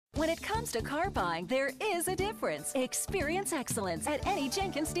When it comes to car buying, there is a difference. Experience excellence at any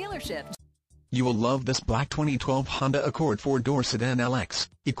Jenkins dealership. You will love this black 2012 Honda Accord 4-door sedan LX,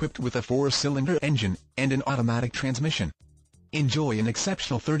 equipped with a 4-cylinder engine and an automatic transmission. Enjoy an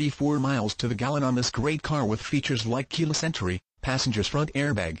exceptional 34 miles to the gallon on this great car with features like keyless entry, passenger's front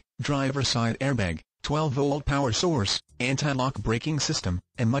airbag, driver's side airbag, 12-volt power source, anti-lock braking system,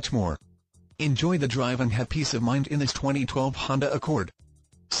 and much more. Enjoy the drive and have peace of mind in this 2012 Honda Accord.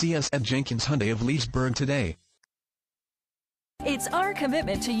 See us at Jenkins Hyundai of Leesburg today. It's our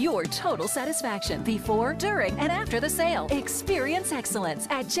commitment to your total satisfaction before, during, and after the sale. Experience excellence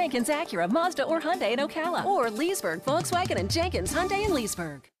at Jenkins Acura, Mazda, or Hyundai in Ocala, or Leesburg, Volkswagen and Jenkins Hyundai in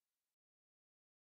Leesburg.